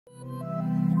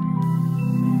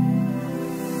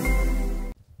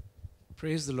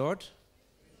Praise the Lord.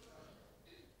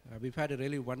 We've had a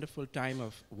really wonderful time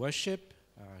of worship,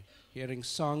 hearing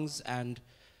songs and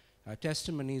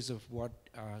testimonies of what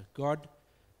God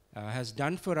has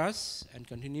done for us and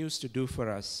continues to do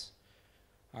for us.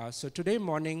 So today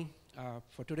morning,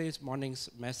 for today's morning's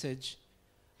message,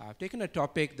 I've taken a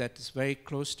topic that is very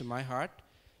close to my heart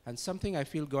and something I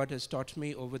feel God has taught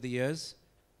me over the years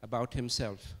about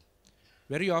Himself.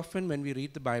 Very often when we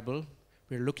read the Bible,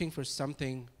 we're looking for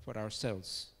something for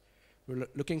ourselves. We're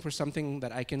looking for something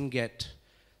that I can get,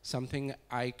 something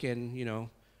I can,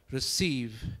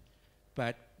 receive.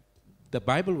 But the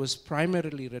Bible was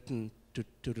primarily written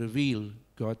to reveal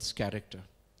God's character,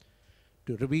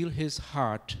 to reveal His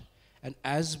heart. And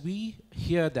as we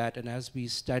hear that and as we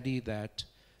study that,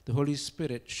 the Holy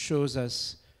Spirit shows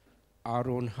us our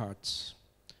own hearts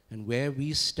and where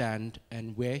we stand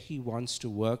and where He wants to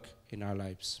work in our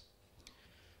lives.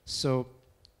 So,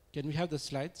 can we have the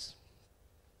slides?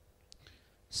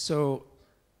 So,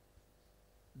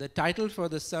 the title for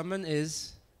the sermon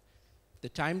is The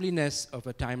Timeliness of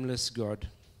a Timeless God.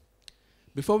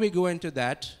 Before we go into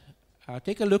that,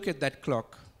 take a look at that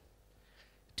clock.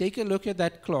 Take a look at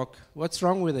that clock. What's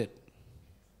wrong with it?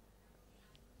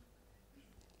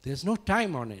 There's no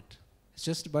time on it. It's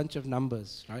just a bunch of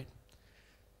numbers, right?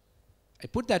 I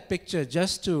put that picture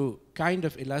just to kind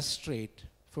of illustrate,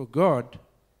 for God,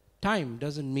 time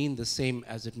doesn't mean the same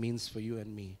as it means for you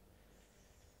and me.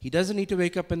 He doesn't need to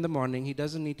wake up in the morning. He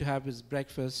doesn't need to have his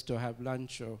breakfast or have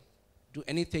lunch or do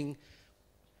anything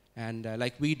and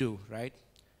like we do, right?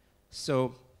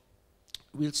 So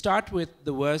we'll start with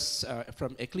the verse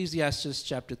from Ecclesiastes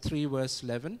chapter 3, verse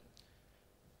 11.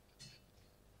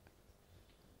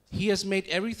 He has made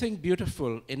everything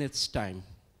beautiful in its time.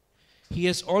 He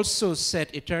has also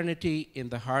set eternity in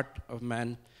the heart of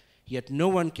man, yet no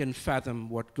one can fathom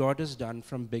what God has done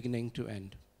from beginning to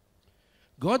end.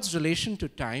 God's relation to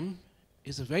time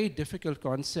is a very difficult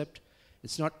concept.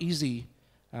 It's not easy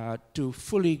to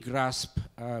fully grasp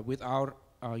with our,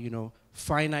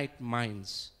 finite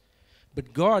minds.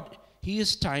 But God, He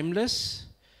is timeless,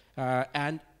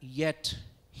 and yet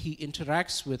He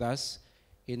interacts with us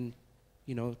in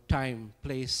time,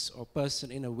 place, or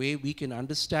person in a way we can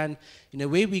understand, in a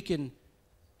way we can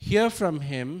hear from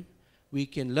Him, we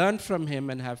can learn from Him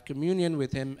and have communion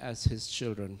with Him as His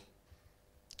children.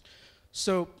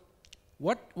 So,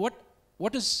 what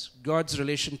is God's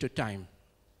relation to time?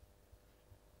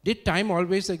 Did time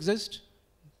always exist?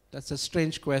 That's a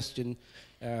strange question,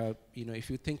 if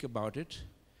you think about it.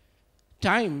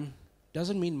 Time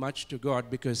doesn't mean much to God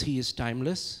because He is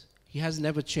timeless. He has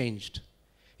never changed.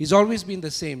 He's always been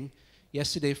the same,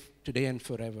 yesterday, today, and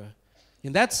forever.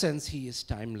 In that sense, He is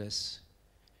timeless.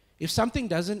 If something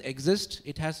doesn't exist,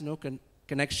 it has no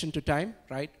connection to time,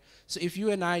 right? So if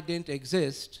you and I didn't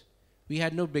exist, we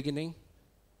had no beginning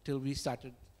till we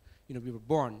started, we were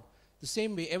born. The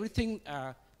same way, everything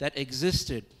that exists,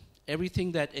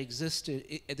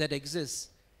 that exists,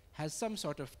 has some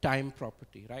sort of time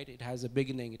property, right? It has a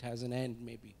beginning, it has an end,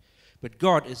 maybe. But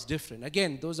God is different.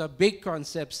 Again, those are big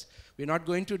concepts. We're not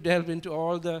going to delve into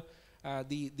all the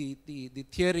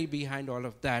theory behind all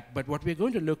of that. But what we're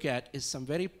going to look at is some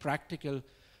very practical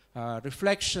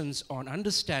reflections on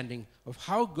understanding of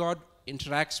how God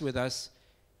interacts with us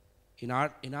in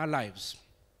our lives.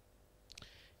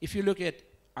 If you look at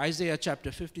Isaiah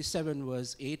chapter 57,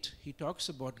 verse 8, he talks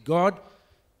about God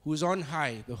who's on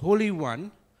high, the Holy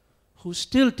One, who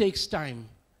still takes time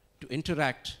to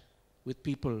interact with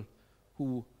people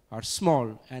who are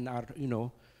small and are,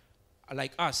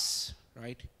 like us,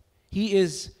 right? He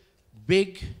is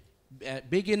big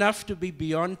enough to be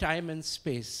beyond time and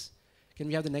space. Can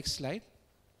we have the next slide?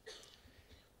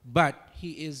 But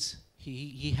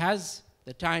he has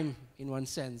the time, in one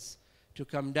sense, to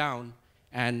come down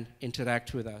and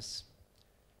interact with us.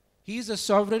 He is a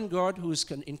sovereign God who is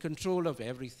in control of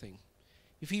everything.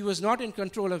 If He was not in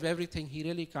control of everything, He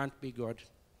really can't be God.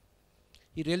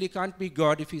 He really can't be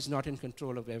God if He's not in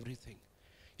control of everything.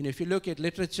 If you look at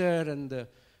literature and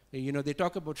they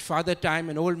talk about Father Time,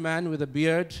 an old man with a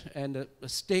beard and a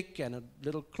stick and a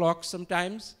little clock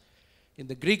sometimes. And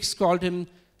the Greeks called him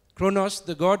Kronos,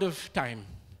 the God of time.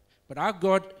 But our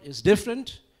God is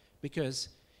different because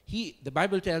the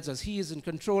Bible tells us He is in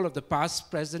control of the past,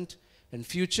 present, and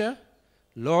future,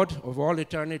 Lord of all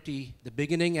eternity, the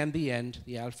beginning and the end,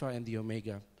 the Alpha and the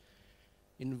Omega.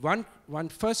 In 1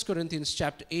 Corinthians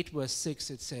chapter 8, verse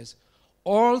 6, it says,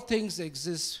 all things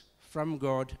exist from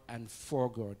God and for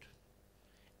God.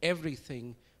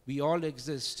 Everything, we all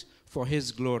exist for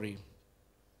His glory.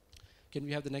 Can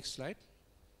we have the next slide?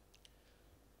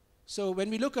 So when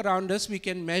we look around us, we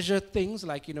can measure things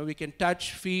like, we can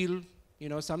touch, feel,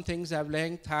 some things have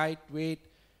length, height, weight.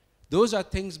 Those are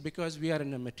things because we are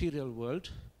in a material world,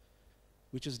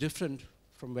 which is different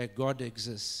from where God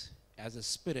exists as a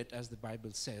spirit, as the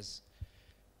Bible says.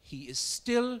 He is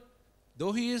still,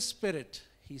 though he is spirit,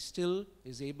 he still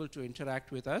is able to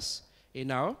interact with us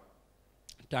in our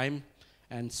time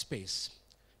and space.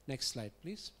 Next slide,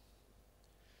 please.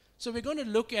 So we're going to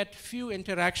look at few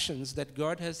interactions that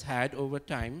God has had over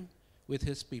time with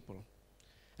his people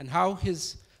and how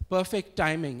his perfect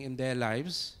timing in their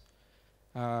lives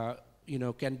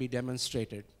can be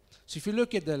demonstrated. So if you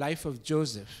look at the life of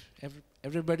Joseph,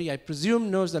 everybody, I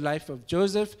presume, knows the life of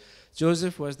Joseph.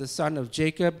 Joseph was the son of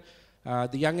Jacob, the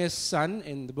youngest son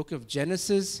in the book of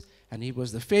Genesis, and he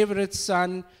was the favorite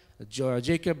son.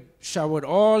 Jacob showered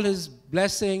all his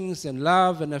blessings and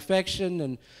love and affection,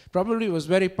 and probably was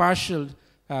very partial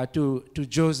to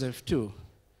Joseph too.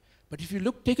 But if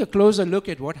you take a closer look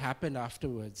at what happened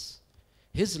afterwards,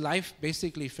 his life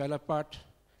basically fell apart.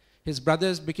 His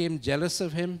brothers became jealous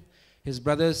of him. His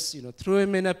brothers, threw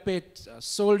him in a pit,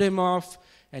 sold him off,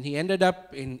 and he ended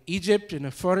up in Egypt, in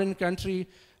a foreign country,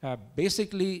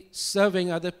 basically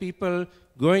serving other people,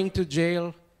 going to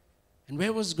jail. And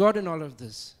where was God in all of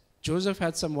this? Joseph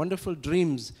had some wonderful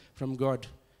dreams from God.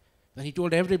 And he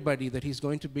told everybody that he's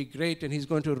going to be great and he's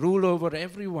going to rule over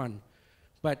everyone.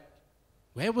 But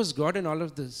where was God in all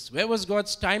of this? Where was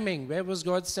God's timing? Where was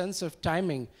God's sense of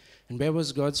timing? And where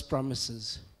was God's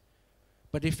promises?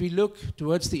 But if we look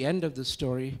towards the end of the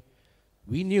story,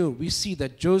 we see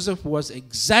that Joseph was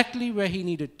exactly where he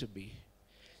needed to be.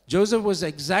 Joseph was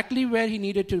exactly where he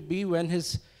needed to be when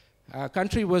his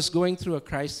country was going through a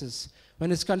crisis, when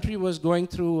his country was going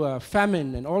through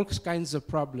famine and all kinds of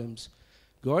problems.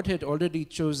 God had already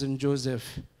chosen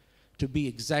Joseph to be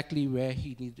exactly where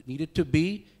he needed to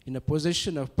be, in a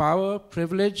position of power,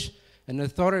 privilege, and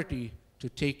authority to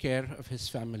take care of his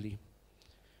family.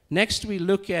 Next, we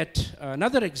look at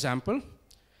another example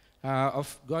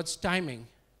of God's timing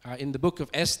in the book of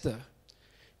Esther.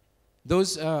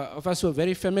 Those of us who are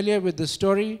very familiar with the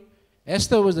story,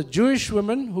 Esther was a Jewish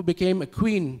woman who became a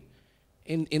queen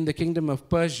in the kingdom of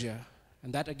Persia.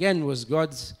 And that again was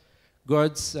God's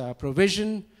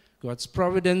provision, God's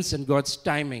providence, and God's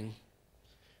timing.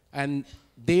 And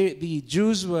the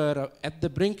Jews were at the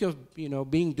brink of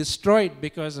being destroyed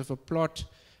because of a plot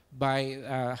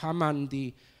by Haman,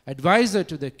 the advisor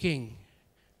to the king.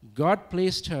 God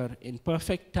placed her in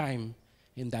perfect time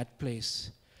in that place.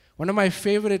 One of my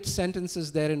favorite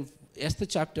sentences there in Esther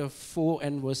chapter 4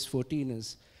 and verse 14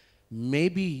 is,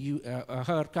 maybe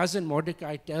her cousin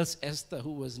Mordecai tells Esther,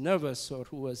 who was nervous or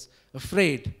who was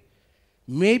afraid,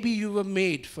 maybe you were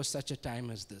made for such a time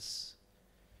as this.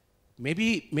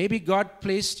 Maybe God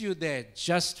placed you there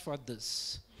just for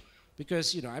this.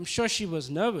 Because, I'm sure she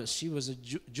was nervous. She was a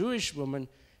Jewish woman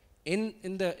in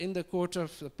the court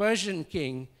of the Persian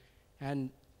king, and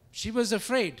she was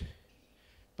afraid.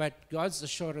 But God's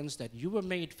assurance that you were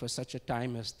made for such a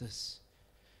time as this.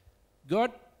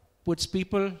 God puts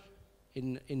people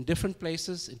in different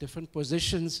places, in different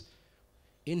positions,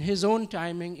 in his own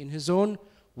timing, in his own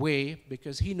way,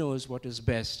 because he knows what is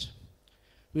best.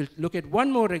 We'll look at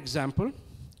one more example.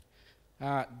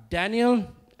 Daniel,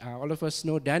 all of us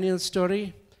know Daniel's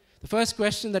story. The first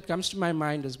question that comes to my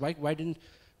mind is, why didn't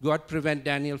God prevent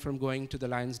Daniel from going to the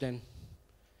lion's den?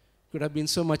 Could have been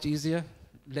so much easier,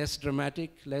 less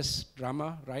dramatic, less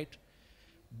drama, right?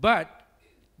 But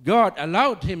God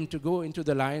allowed him to go into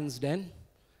the lion's den.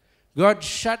 God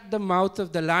shut the mouth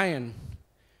of the lion.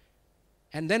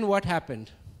 And then what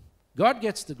happened? God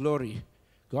gets the glory.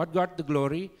 God got the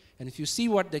glory. And if you see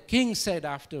what the king said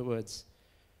afterwards,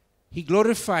 he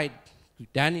glorified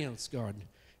Daniel's God.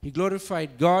 He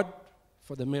glorified God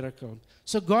for the miracle.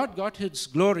 So God got his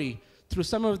glory through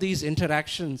some of these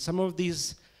interactions, some of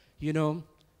these,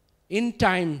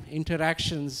 in-time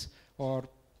interactions, or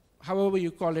however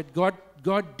you call it.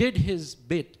 God did his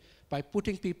bit by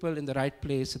putting people in the right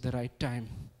place at the right time.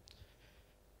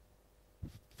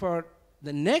 For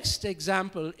the next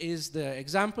example is the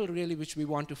example really which we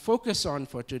want to focus on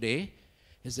for today,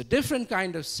 is a different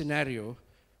kind of scenario.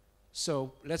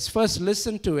 So let's first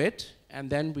listen to it, and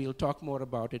then we'll talk more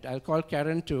about it. I'll call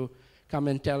Karen to come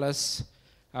and tell us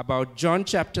about John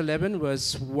chapter 11,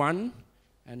 verse 1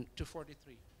 and to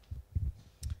 43.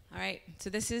 All right, so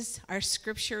this is our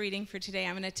scripture reading for today.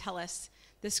 I'm going to tell us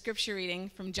the scripture reading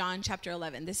from John chapter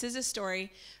 11. This is a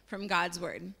story from God's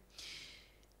word.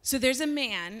 So there's a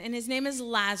man, and his name is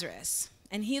Lazarus,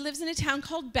 and he lives in a town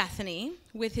called Bethany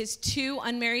with his two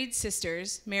unmarried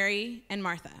sisters, Mary and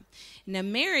Martha. Now,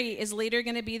 Mary is later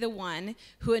going to be the one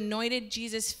who anointed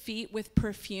Jesus' feet with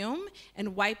perfume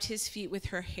and wiped his feet with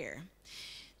her hair.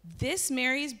 This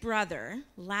Mary's brother,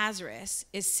 Lazarus,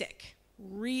 is sick,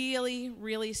 really,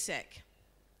 really sick.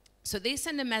 So they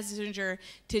send a messenger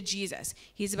to Jesus.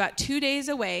 He's about 2 days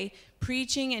away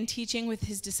preaching and teaching with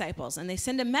his disciples. And they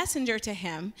send a messenger to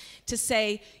him to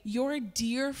say, your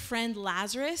dear friend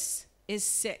Lazarus is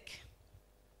sick.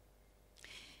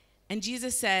 And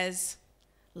Jesus says,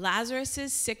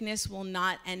 Lazarus' sickness will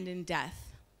not end in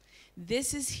death.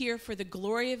 This is here for the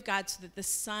glory of God so that the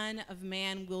Son of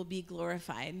Man will be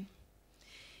glorified.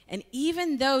 And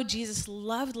even though Jesus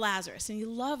loved Lazarus and he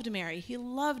loved Mary, he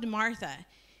loved Martha,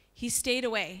 he stayed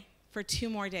away for 2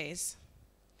 more days.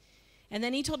 And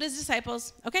then he told his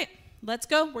disciples, okay, let's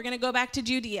go. We're going to go back to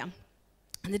Judea.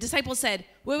 And the disciples said,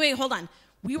 wait, hold on.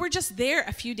 We were just there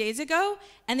a few days ago,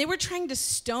 and they were trying to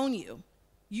stone you.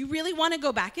 You really want to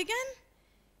go back again?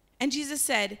 And Jesus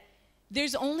said,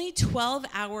 there's only 12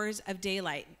 hours of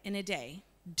daylight in a day.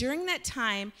 During that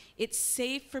time, it's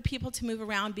safe for people to move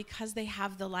around because they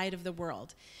have the light of the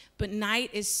world. But night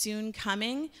is soon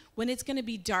coming when it's going to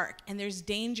be dark and there's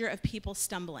danger of people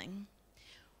stumbling.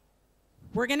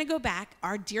 We're going to go back.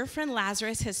 Our dear friend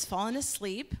Lazarus has fallen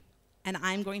asleep, and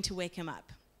I'm going to wake him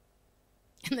up.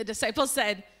 And the disciples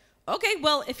said, okay,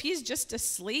 well, if he's just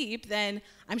asleep, then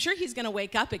I'm sure he's going to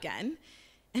wake up again.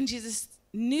 And Jesus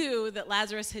knew that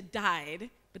Lazarus had died,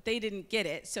 but they didn't get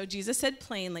it. So Jesus said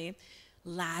plainly,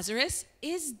 Lazarus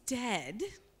is dead,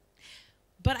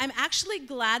 but I'm actually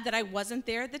glad that I wasn't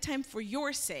there at the time for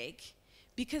your sake,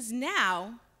 because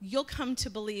now you'll come to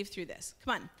believe through this.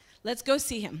 Come on, let's go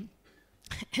see him.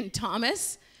 And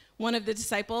Thomas, one of the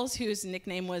disciples whose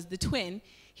nickname was the twin,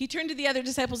 he turned to the other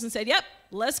disciples and said, yep,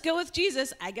 let's go with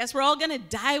Jesus. I guess we're all going to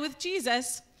die with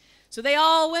Jesus. So they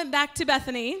all went back to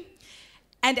Bethany.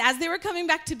 And as they were coming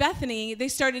back to Bethany, they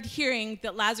started hearing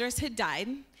that Lazarus had died.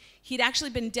 He'd actually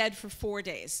been dead for 4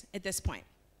 days at this point.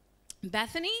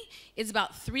 Bethany is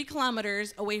about 3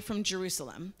 kilometers away from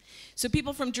Jerusalem. So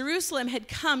people from Jerusalem had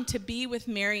come to be with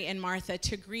Mary and Martha,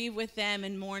 to grieve with them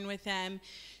and mourn with them.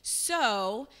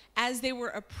 So as they were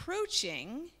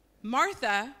approaching,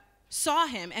 Martha saw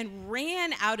him and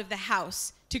ran out of the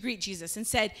house to greet Jesus and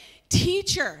said,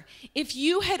 Teacher, if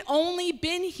you had only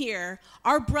been here,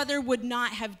 our brother would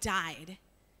not have died.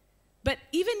 But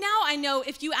even now I know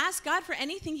if you ask God for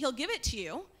anything, he'll give it to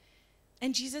you.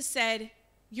 And Jesus said,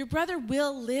 your brother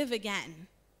will live again.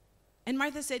 And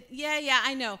Martha said, yeah,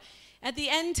 I know. At the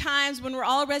end times when we're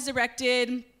all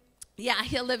resurrected, yeah,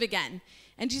 he'll live again.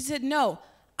 And Jesus said, no,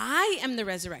 I am the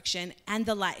resurrection and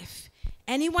the life.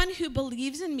 Anyone who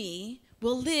believes in me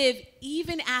will live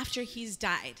even after he's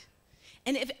died.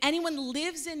 And if anyone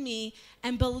lives in me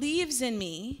and believes in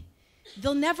me,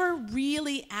 they'll never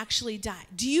really actually die.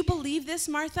 Do you believe this,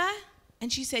 Martha?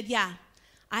 And she said, yeah,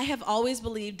 I have always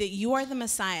believed that you are the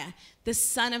Messiah, the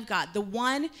Son of God, the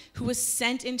one who was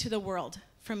sent into the world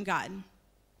from God.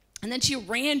 And then she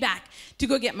ran back to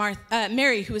go get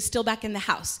Mary, who was still back in the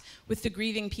house with the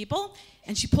grieving people.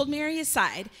 And she pulled Mary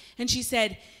aside and she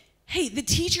said, hey, the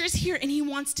teacher is here and he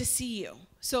wants to see you.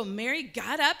 So Mary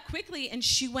got up quickly and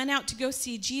she went out to go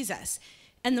see Jesus.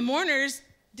 And the mourners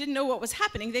didn't know what was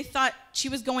happening. They thought she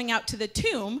was going out to the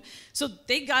tomb. So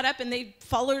they got up and they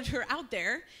followed her out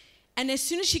there. And as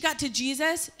soon as she got to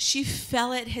Jesus, she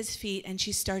fell at his feet and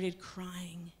she started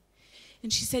crying.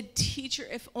 And she said, Teacher,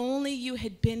 if only you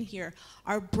had been here,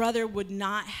 our brother would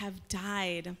not have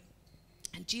died.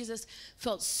 And Jesus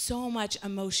felt so much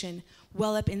emotion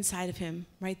well up inside of him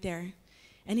right there.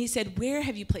 And he said, where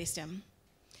have you placed him?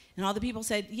 And all the people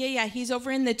said, yeah, he's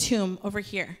over in the tomb over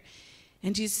here.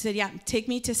 And Jesus said, yeah, take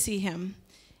me to see him.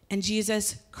 And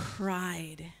Jesus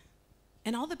cried.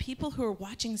 And all the people who were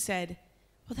watching said,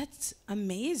 well, that's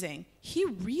amazing. He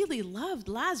really loved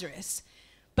Lazarus,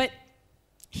 but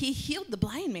he healed the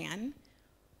blind man.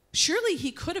 Surely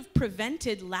he could have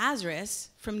prevented Lazarus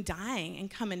from dying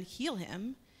and come and heal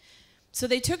him. So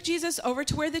they took Jesus over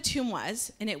to where the tomb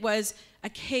was, and it was a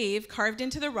cave carved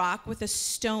into the rock with a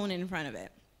stone in front of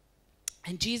it.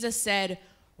 And Jesus said,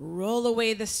 roll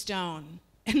away the stone.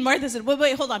 And Martha said,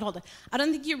 wait, hold on. I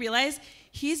don't think you realize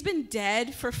he's been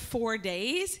dead for 4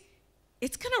 days.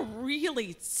 It's going to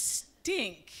really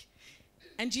stink.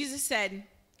 And Jesus said,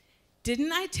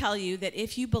 didn't I tell you that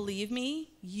if you believe me,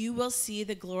 you will see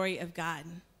the glory of God?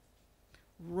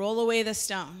 Roll away the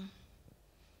stone.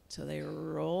 So they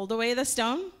rolled away the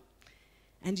stone,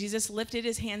 and Jesus lifted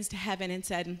his hands to heaven and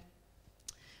said,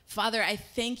 Father, I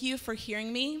thank you for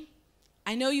hearing me.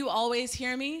 I know you always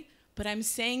hear me, but I'm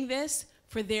saying this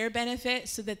for their benefit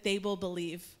so that they will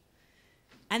believe.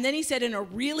 And then he said in a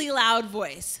really loud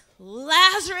voice,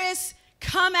 Lazarus,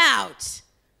 come out.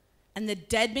 And the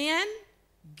dead man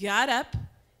got up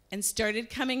and started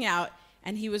coming out,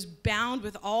 and he was bound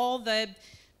with all the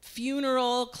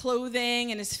funeral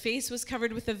clothing, and his face was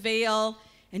covered with a veil.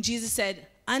 And Jesus said,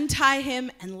 "Untie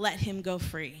him and let him go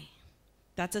free."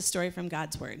 That's a story from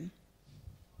God's word.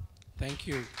 Thank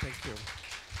you. Thank you.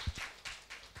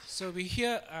 So we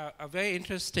hear a very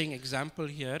interesting example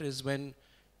here is when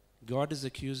God is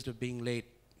accused of being late.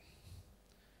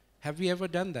 Have we ever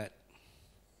done that?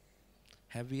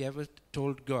 Have we ever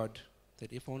told God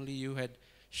that if only you had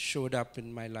showed up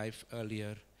in my life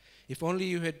earlier, if only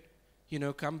you had,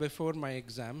 come before my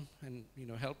exam and,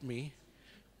 helped me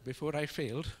before I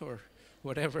failed or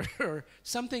whatever, or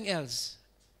something else.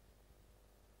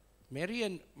 Mary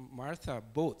and Martha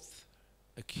both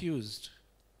accused,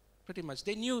 pretty much.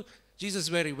 They knew Jesus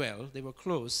very well. They were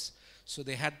close, so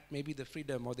they had maybe the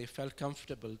freedom or they felt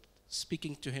comfortable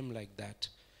speaking to him like that.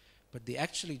 But they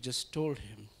actually just told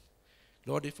him,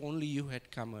 "Lord, if only you had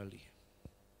come early."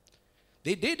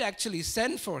 They did actually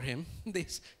send for him.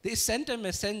 They sent a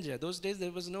messenger. Those days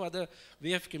there was no other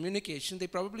way of communication. They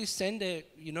probably sent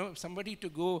somebody to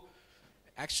go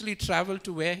actually travel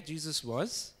to where Jesus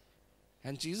was.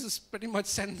 And Jesus pretty much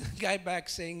sent the guy back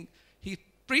saying, he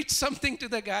preached something to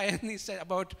the guy and he said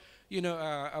about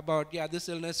this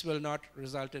illness will not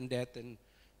result in death. And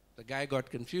the guy got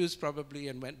confused probably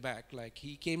and went back. Like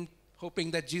he came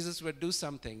hoping that Jesus would do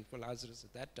something for Lazarus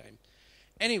at that time.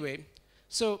 Anyway,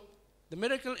 so the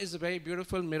miracle is a very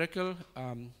beautiful miracle.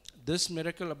 This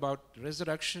miracle about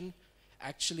resurrection,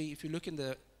 actually, if you look in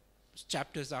the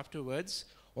chapters afterwards,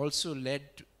 also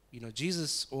led to,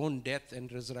 Jesus' own death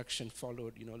and resurrection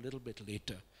followed, a little bit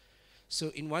later. So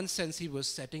in one sense, he was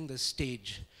setting the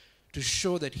stage to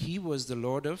show that he was the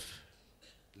Lord of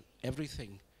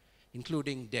everything,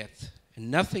 including death. And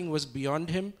nothing was beyond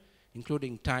him,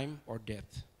 including time or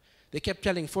death. They kept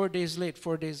telling 4 days late,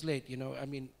 4 days late,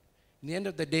 in the end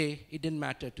of the day, it didn't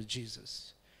matter to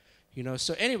Jesus.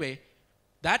 So anyway,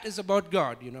 that is about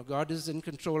God. God is in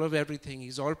control of everything.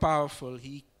 He's all powerful.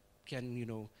 He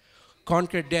can,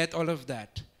 conquer death, all of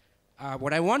that.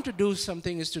 What I want to do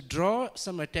something is to draw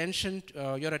some attention,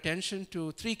 your attention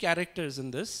to three characters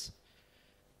in this.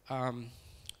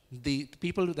 The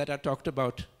people that are talked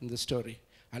about in the story.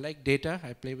 I like data.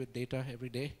 I play with data every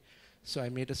day. So I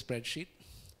made a spreadsheet.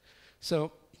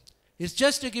 So it's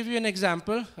just to give you an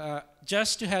example,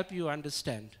 just to help you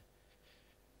understand.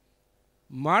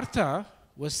 Martha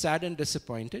was sad and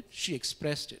disappointed. She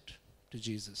expressed it to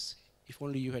Jesus. If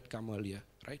only you had come earlier,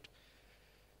 right?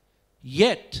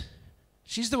 Yet,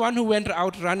 she's the one who went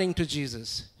out running to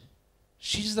Jesus.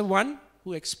 She's the one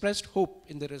who expressed hope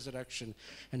in the resurrection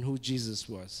and who Jesus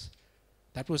was.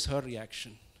 That was her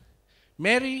reaction.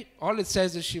 Mary, all it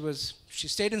says is she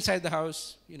stayed inside the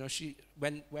house.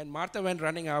 When Martha went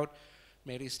running out,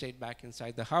 Mary stayed back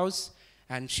inside the house.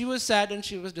 And she was sad and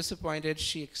she was disappointed.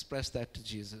 She expressed that to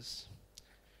Jesus.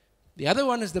 The other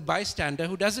one is the bystander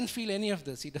who doesn't feel any of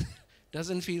this. He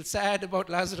doesn't feel sad about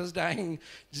Lazarus dying.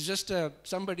 It's just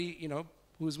somebody,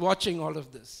 who's watching all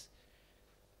of this.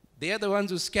 They are the ones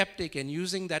who are skeptic and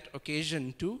using that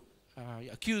occasion to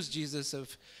accuse Jesus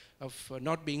of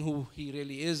not being who he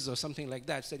really is or something like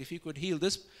that. Said if he could heal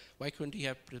this, why couldn't he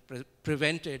have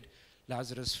prevented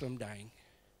Lazarus from dying?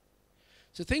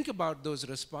 So think about those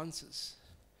responses.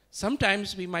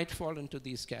 Sometimes we might fall into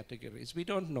these categories. We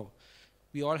don't know.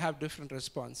 We all have different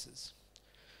responses.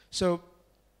 So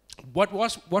what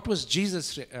was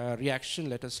Jesus' reaction?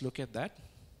 Let us look at that.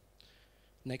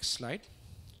 Next slide.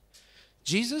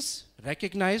 Jesus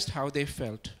recognized how they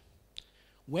felt.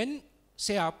 When,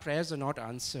 say, our prayers are not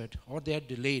answered or they are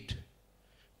delayed,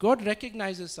 God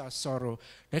recognizes our sorrow,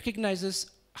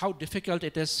 recognizes how difficult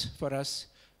it is for us,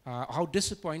 how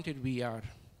disappointed we are.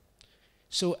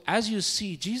 So as you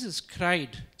see, Jesus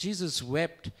cried, Jesus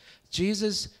wept,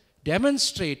 Jesus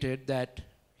demonstrated that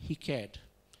he cared.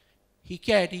 He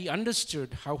cared, he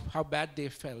understood how bad they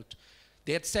felt.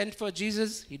 They had sent for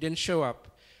Jesus, he didn't show up.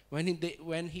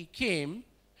 When he came,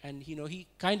 and he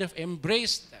kind of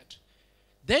embraced that.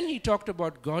 Then he talked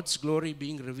about God's glory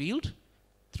being revealed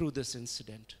through this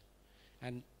incident.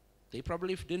 And they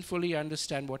probably didn't fully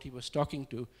understand what he was talking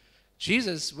to.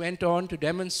 Jesus went on to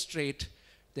demonstrate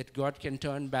that God can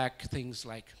turn back things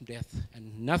like death,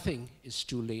 and nothing is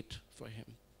too late for him.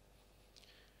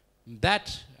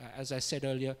 That, as I said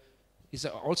earlier, is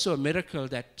also a miracle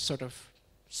that sort of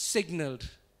signaled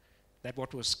that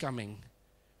what was coming.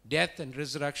 Death and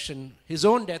resurrection, his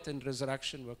own death and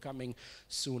resurrection were coming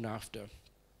soon after.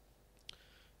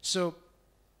 So,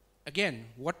 again,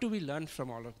 what do we learn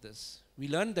from all of this? We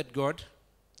learn that God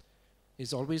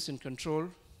is always in control.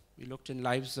 We looked in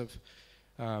lives of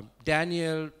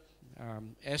Daniel,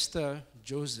 Esther,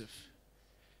 Joseph.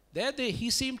 He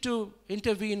seemed to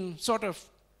intervene sort of.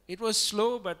 It was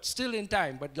slow, but still in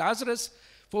time. But Lazarus,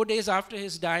 4 days after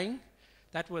his dying,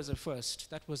 that was a first.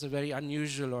 That was a very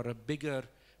unusual or a bigger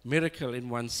miracle in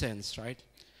one sense, right?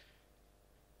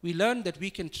 We learned that we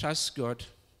can trust God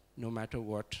no matter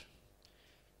what.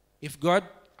 If God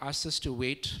asks us to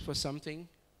wait for something,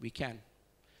 we can,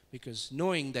 because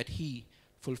knowing that He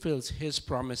fulfills His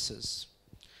promises.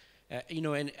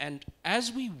 And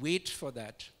as we wait for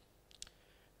that,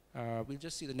 we'll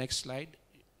just see the next slide.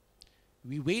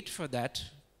 We wait for that.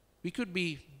 We could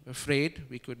be afraid,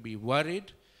 we could be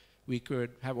worried, we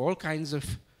could have all kinds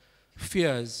of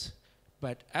fears,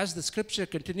 but as the scripture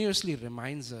continuously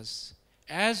reminds us,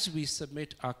 as we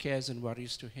submit our cares and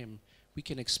worries to Him, we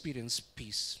can experience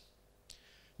peace.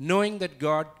 Knowing that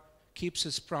God keeps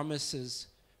His promises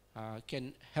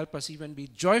can help us even be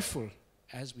joyful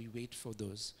as we wait for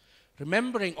those.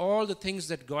 Remembering all the things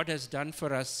that God has done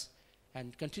for us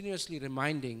and continuously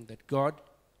reminding that God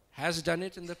has done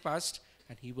it in the past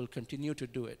and He will continue to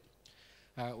do it.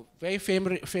 Very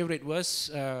favorite verse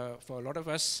for a lot of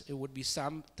us, it would be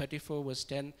Psalm 34 verse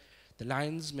 10. The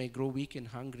lions may grow weak and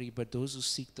hungry, but those who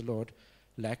seek the Lord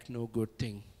lack no good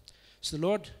thing. So the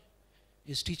Lord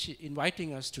is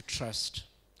inviting us to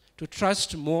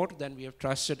trust more than we have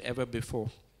trusted ever before.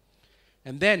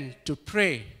 And then to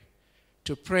pray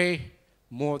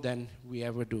more than we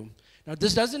ever do. Now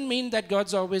this doesn't mean that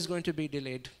God's always going to be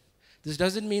delayed. This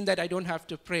doesn't mean that I don't have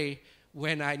to pray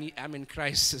when I'm in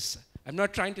crisis. I'm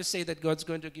not trying to say that God's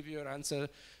going to give you your answer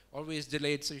always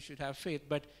delayed, so you should have faith.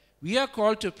 But we are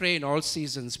called to pray in all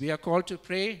seasons. We are called to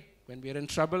pray when we are in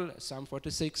trouble. Psalm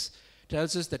 46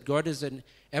 tells us that God is an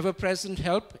ever-present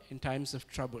help in times of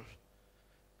trouble.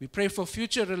 We pray for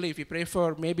future relief. We pray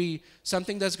for maybe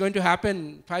something that's going to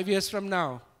happen 5 years from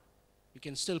now. We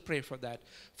can still pray for that.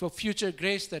 For future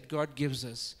grace that God gives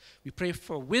us. We pray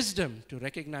for wisdom to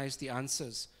recognize the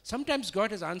answers. Sometimes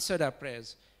God has answered our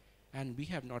prayers, and we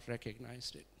have not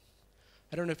recognized it.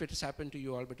 I don't know if it has happened to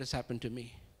you all, but it has happened to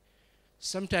me.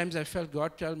 Sometimes I felt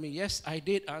God tell me, yes, I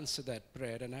did answer that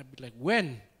prayer. And I'd be like,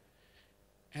 when?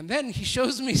 And then He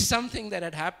shows me something that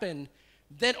had happened.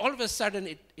 Then all of a sudden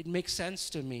it makes sense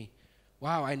to me.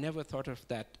 Wow, I never thought of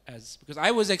that because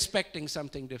I was expecting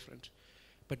something different.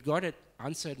 But God had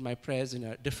answered my prayers in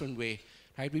a different way.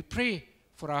 Right? We pray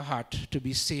for our heart to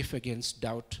be safe against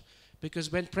doubt.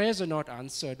 Because when prayers are not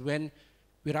answered, when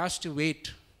we're asked to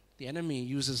wait, the enemy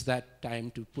uses that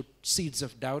time to put seeds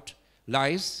of doubt,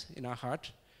 lies in our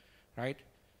heart. Right?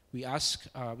 We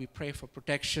pray for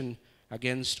protection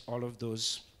against all of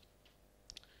those.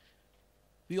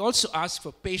 We also ask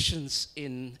for patience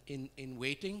in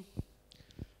waiting,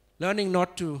 learning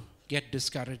not to get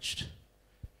discouraged.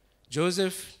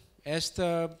 Joseph,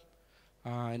 Esther,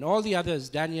 and all the others,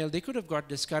 Daniel, they could have got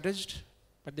discouraged,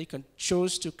 but they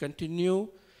chose to continue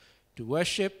to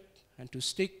worship and to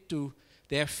stick to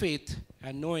their faith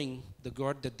and knowing the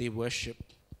God that they worship.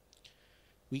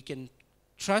 We can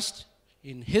trust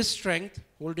in His strength,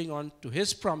 holding on to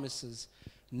His promises,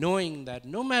 knowing that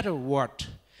no matter what,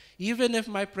 even if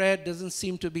my prayer doesn't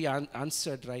seem to be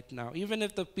answered right now, even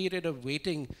if the period of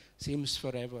waiting seems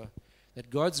forever, that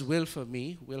God's will for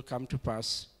me will come to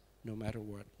pass no matter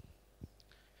what.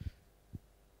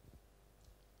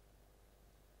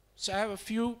 So I have a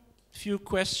few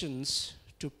questions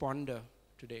to ponder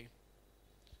today.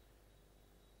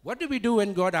 What do we do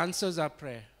when God answers our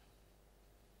prayer?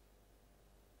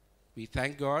 We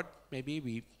thank God, maybe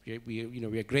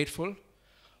we are grateful,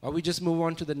 or we just move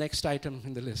on to the next item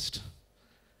in the list,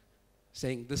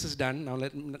 saying, this is done, now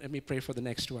let me pray for the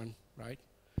next one, right?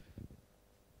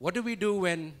 What do we do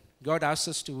when God asks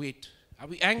us to wait? Are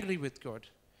we angry with God?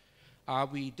 Are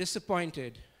we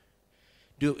disappointed?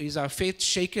 Is our faith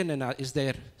shaken, and is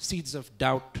there seeds of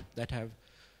doubt that have,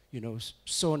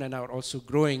 sown and are also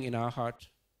growing in our heart?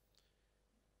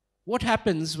 What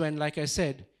happens when, like I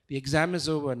said, the exam is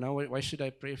over? Now, why should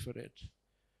I pray for it?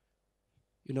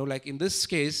 Like in this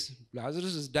case,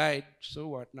 Lazarus has died, so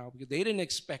what now? Because they didn't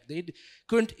expect, they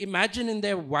couldn't imagine in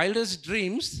their wildest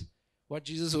dreams what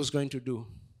Jesus was going to do.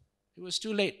 It was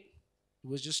too late. It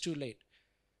was just too late.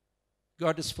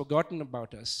 God has forgotten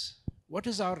about us. What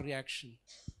is our reaction?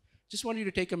 Just want you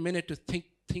to take a minute to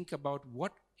think about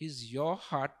what is your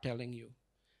heart telling you.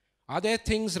 Are there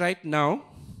things right now?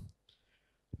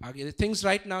 Are there things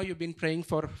right now you've been praying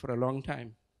for a long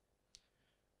time?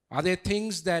 Are there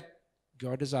things that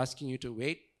God is asking you to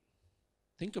wait?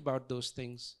 Think about those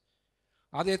things.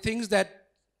 Are there things that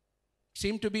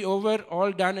seem to be over,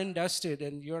 all done and dusted,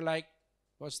 and you're like,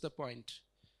 what's the point?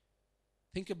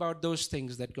 Think about those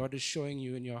things that God is showing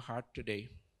you in your heart today.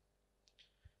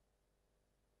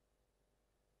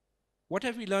 what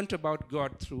have we learned about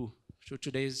God through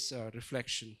today's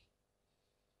reflection?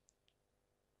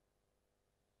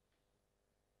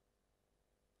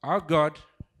 Our God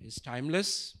is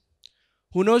timeless,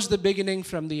 who knows the beginning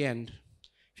from the end.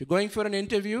 If you're going for an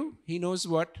interview, he knows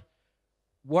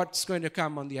what's going to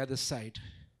come on the other side.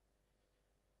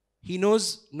 He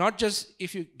knows not just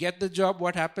if you get the job,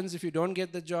 what happens. If you don't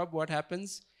get the job, what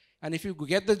happens. And if you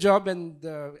get the job and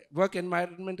the work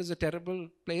environment is a terrible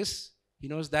place, he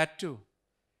knows that too.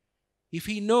 If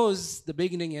he knows the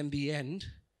beginning and the end,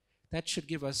 that should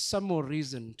give us some more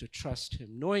reason to trust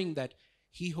him, knowing that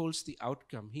he holds the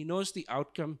outcome. He knows the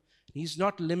outcome. He's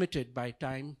not limited by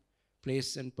time,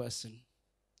 place, and person.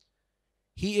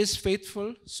 He is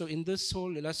faithful. So in this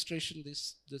whole illustration,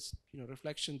 this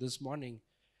reflection this morning,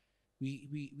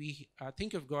 we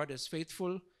think of God as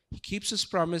faithful. He keeps his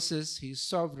promises. He's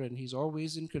sovereign. He's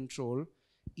always in control,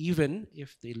 even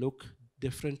if they look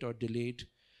different or delayed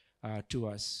to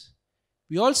us.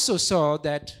 We also saw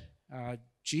that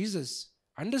Jesus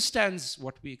understands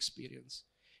what we experience.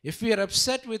 If we are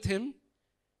upset with him,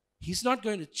 he's not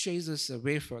going to chase us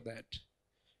away for that.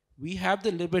 We have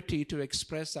the liberty to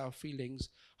express our feelings,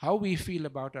 how we feel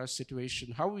about our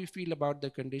situation, how we feel about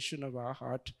the condition of our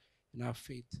heart and our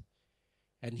faith.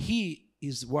 And he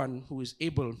is one who is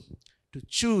able to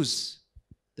choose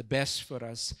the best for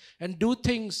us and do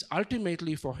things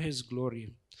ultimately for his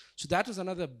glory. So that is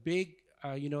another big,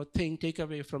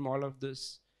 takeaway from all of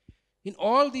this. In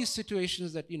all these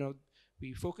situations that,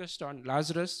 we focused on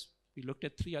Lazarus, we looked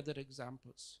at 3 other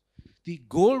examples. The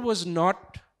goal was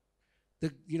not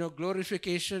the,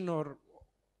 glorification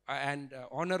and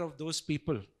honor of those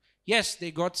people. Yes,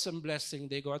 they got some blessing,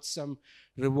 they got some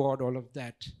reward, all of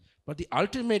that. But the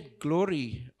ultimate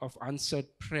glory of answered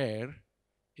prayer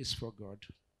is for God.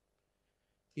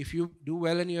 If you do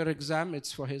well in your exam,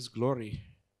 it's for his glory.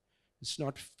 It's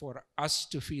not for us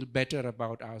to feel better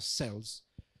about ourselves.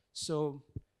 So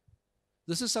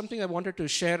this is something I wanted to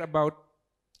share about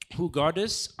who God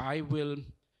is. I will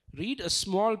read a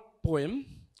small poem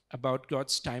about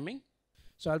God's timing.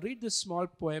 So I'll read this small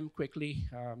poem quickly,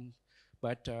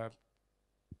 but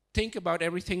think about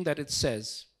everything that it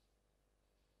says.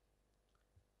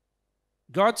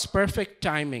 God's perfect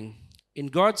timing. In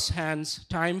God's hands,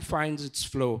 time finds its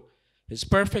flow. His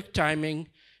perfect timing,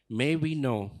 may we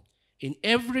know. In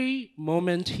every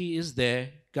moment he is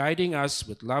there, guiding us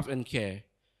with love and care.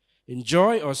 In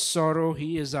joy or sorrow,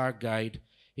 he is our guide.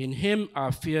 In him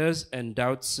our fears and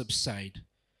doubts subside.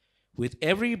 With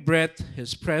every breath,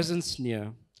 his presence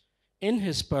near. In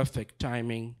his perfect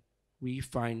timing, we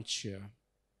find cheer.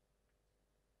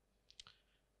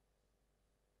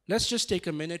 Let's just take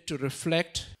a minute to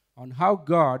reflect on how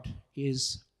God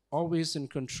is always in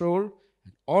control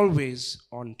and always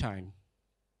on time.